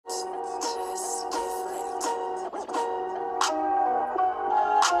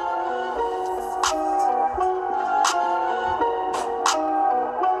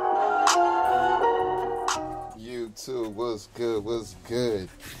good?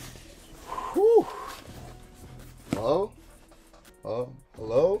 Whew. Hello?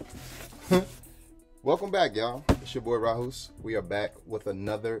 Hello? Welcome back, y'all. It's your boy Rahus. We are back with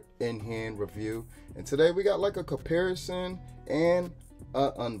another in-hand review. And today we got like a comparison and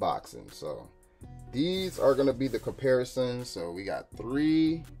an unboxing. So these are going to be the comparisons. So we got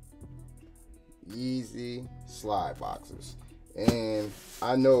 3 Yeezy slide boxes. And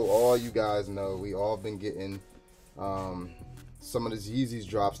I know all you guys know we all been getting some of these Yeezys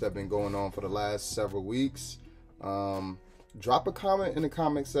drops that have been going on for the last several weeks. Drop a comment in the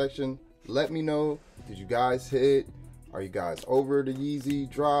comment section. Let me know, did you guys hit? Are you guys over the Yeezy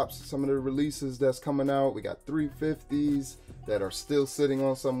drops? Some of the releases that's coming out. We got 350s that are still sitting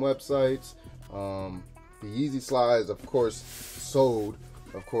on some websites. The Yeezy slides, of course, sold.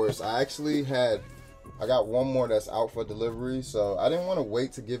 Of course, I got one more that's out for delivery, so I didn't want to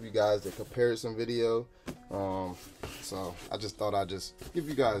wait to give you guys the comparison video. So I just thought I'd just give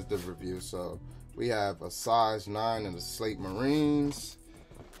you guys the review. So we have a size 9 in the Slate Marines,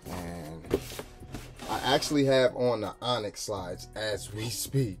 and I actually have on the Onyx slides as we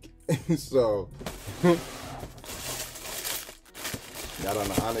speak. So got on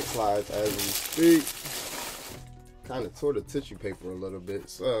the Onyx slides as we speak. Kind of tore the tissue paper a little bit,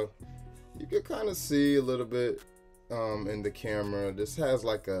 so you can kind of see a little bit in the camera. This has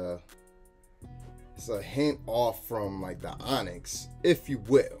like it's a hint off from like the Onyx, if you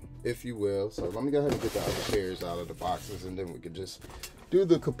will. So let me go ahead and get the other pairs out of the boxes, and then we can just do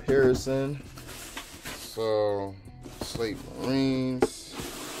the comparison. So Slate Marines,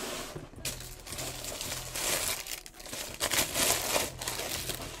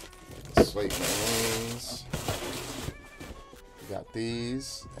 Slate Marines. We got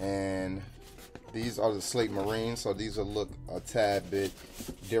these, and these are the Slate Marines, so these will look a tad bit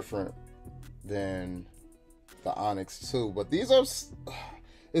different than the Onyx too, but these are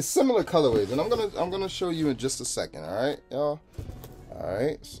it's similar colorways, and I'm gonna show you in just a second. All right, y'all. All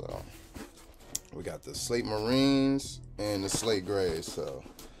right, so we got the Slate Marines and the Slate Grays. So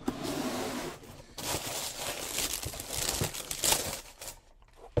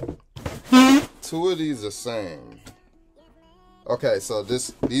two of these are the same. Okay, so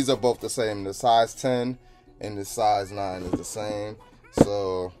these are both the same. The size 10 and the size 9 is the same.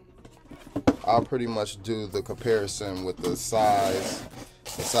 So I'll pretty much do the comparison with the sizes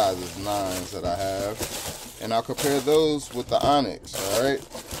 9s that I have, and I'll compare those with the Onyx. All right,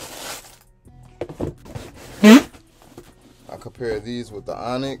 I'll compare these with the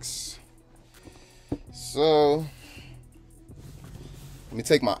Onyx. So let me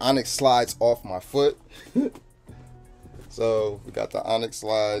take my Onyx slides off my foot. So we got the Onyx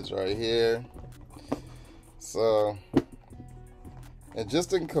slides right here. So, and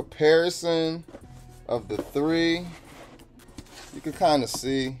just in comparison of the 3, you could kind of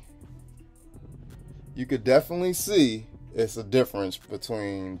see, you could definitely see it's a difference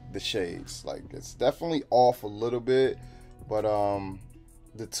between the shades. Like, it's definitely off a little bit, but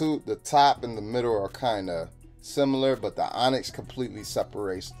the top and the middle are kind of similar, but the Onyx completely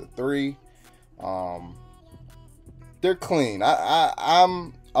separates the 3. They're clean.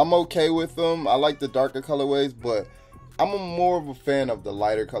 I'm okay with them. I like the darker colorways, but I'm more of a fan of the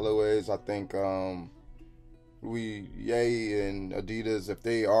lighter colorways. I think Ye and Adidas, if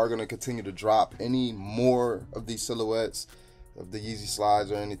they are going to continue to drop any more of these silhouettes of the Yeezy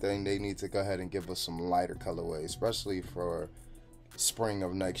slides or anything, they need to go ahead and give us some lighter colorways, especially for spring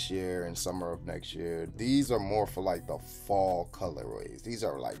of next year and summer of next year. These are more for like the fall colorways. These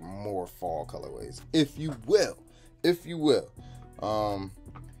are like more fall colorways, if you will.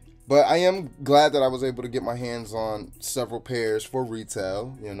 But I am glad that I was able to get my hands on several pairs for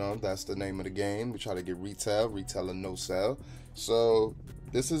retail. You know, that's the name of the game. We try to get retail and no sell. So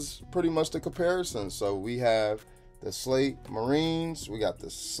this is pretty much the comparison. So we have the Slate Marines, we got the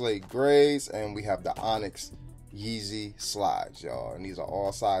Slate Grays, and we have the Onyx Yeezy slides, y'all. And these are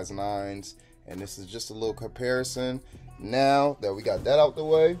all size 9s. And this is just a little comparison. Now that we got that out the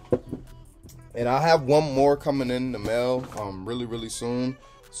way, and I have one more coming in the mail really soon.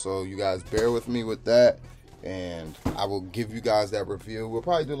 So you guys bear with me with that, and I will give you guys that review. We'll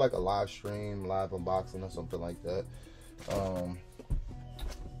probably do like a live stream, live unboxing or something like that.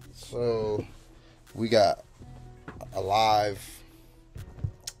 So we got a live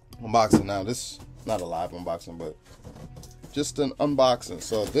unboxing now. This not a live unboxing, but just an unboxing.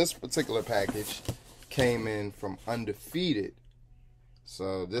 So this particular package came in from Undefeated.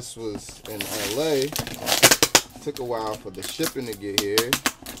 So this was in LA. Took a while for the shipping to get here.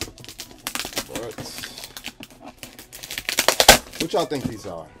 But what y'all think these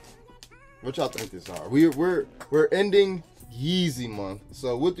are? We're ending Yeezy month.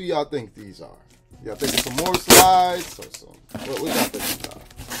 So what do y'all think these are? Y'all think it's some more slides or some? What y'all think these are?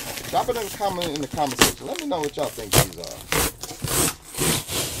 Drop it in the comment section. Let me know what y'all think these are.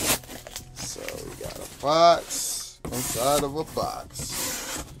 So we got a box inside of a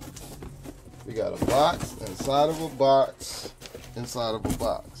box. We got a box inside of a box inside of a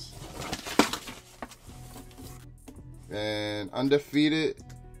box. And Undefeated.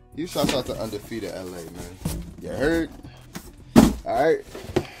 You shout out to Undefeated LA, man. You heard? Alright.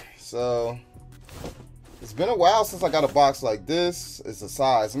 So it's been a while since I got a box like this. It's a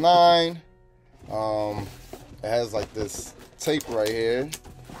size 9. It has like this tape right here.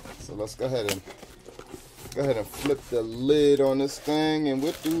 So let's go ahead and flip the lid on this thing. And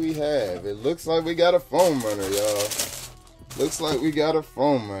what do we have? It looks like we got a foam runner, y'all. Looks like we got a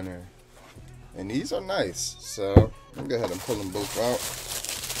foam runner. And these are nice. So I'm gonna go ahead and pull them both out.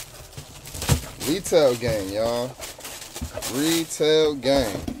 Retail game, y'all. Retail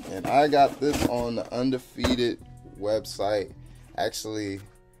game. And I got this on the Undefeated website. Actually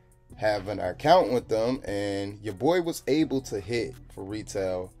have an account with them, and your boy was able to hit for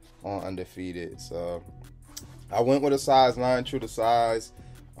retail on Undefeated. So I went with a size 9, true to size.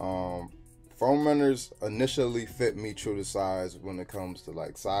 Foam runners initially fit me true to size when it comes to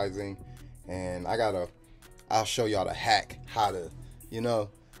like sizing, and I'll show y'all the hack how to, you know,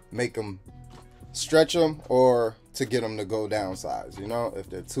 make them stretch them or to get them to go down size, you know, if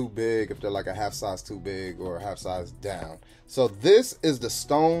they're too big, if they're like a half size too big or a half size down. So this is the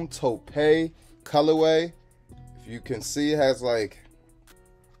Stone Taupe colorway. If you can see, it has like,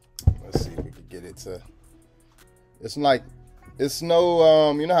 let's see if we can get it to, it's like, it's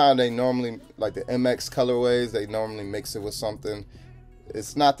no, you know how they normally, like the MX colorways, they normally mix it with something.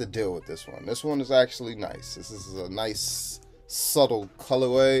 It's not the deal with this one. This one is actually nice. This is a nice, subtle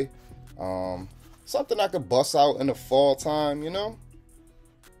colorway. Something I could bust out in the fall time, you know?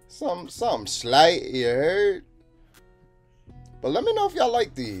 Something slight, you heard? But let me know if y'all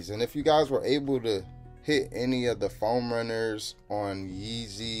like these, and if you guys were able to hit any of the foam runners on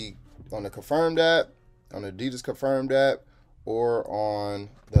Yeezy, on the Confirmed app, on the Adidas Confirmed app, or on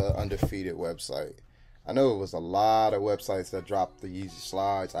the Undefeated website. I know it was a lot of websites that dropped the Yeezy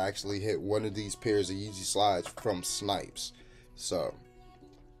slides. I actually hit one of these pairs of Yeezy slides from Snipes. So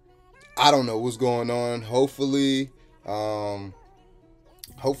I don't know what's going on. Hopefully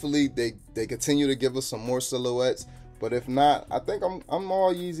they continue to give us some more silhouettes. But if not, I think I'm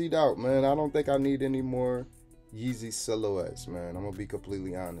all Yeezy'd out, man. I don't think I need any more Yeezy silhouettes, man. I'm gonna be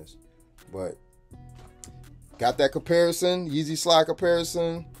completely honest. But got that comparison, Yeezy slide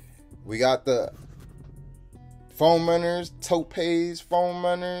comparison. We got the foam runners, Taupe's foam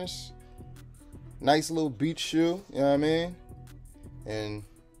runners. Nice little beach shoe, you know what I mean? And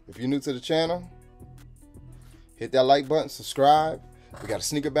if you're new to the channel, hit that like button, subscribe. We got a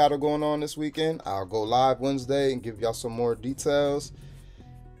sneaker battle going on this weekend. I'll go live Wednesday and give y'all some more details.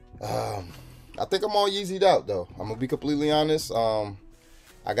 I think I'm all Yeezy'd out, though. I'm going to be completely honest.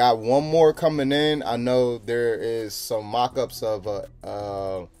 I got one more coming in. I know there is some mock-ups of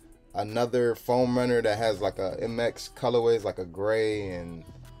another foam runner that has like a MX colorways, like a gray and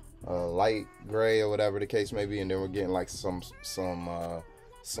light gray or whatever the case may be. And then we're getting like some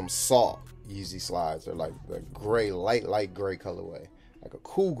salt Yeezy slides. They're like the gray, light gray colorway, like a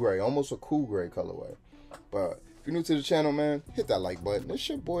cool gray, almost a cool gray colorway. But if you're new to the channel, man, hit that like button. It's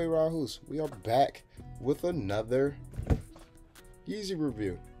your boy Rahus. We are back with another Yeezy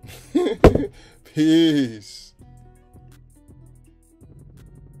review. Peace.